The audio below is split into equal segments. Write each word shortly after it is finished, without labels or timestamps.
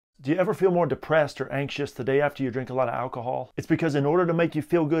Do you ever feel more depressed or anxious the day after you drink a lot of alcohol? It's because in order to make you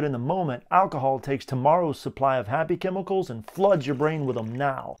feel good in the moment, alcohol takes tomorrow's supply of happy chemicals and floods your brain with them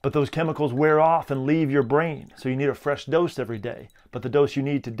now. But those chemicals wear off and leave your brain, so you need a fresh dose every day. But the dose you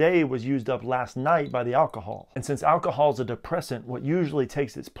need today was used up last night by the alcohol. And since alcohol is a depressant, what usually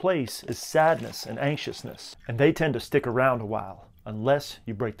takes its place is sadness and anxiousness. And they tend to stick around a while, unless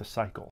you break the cycle.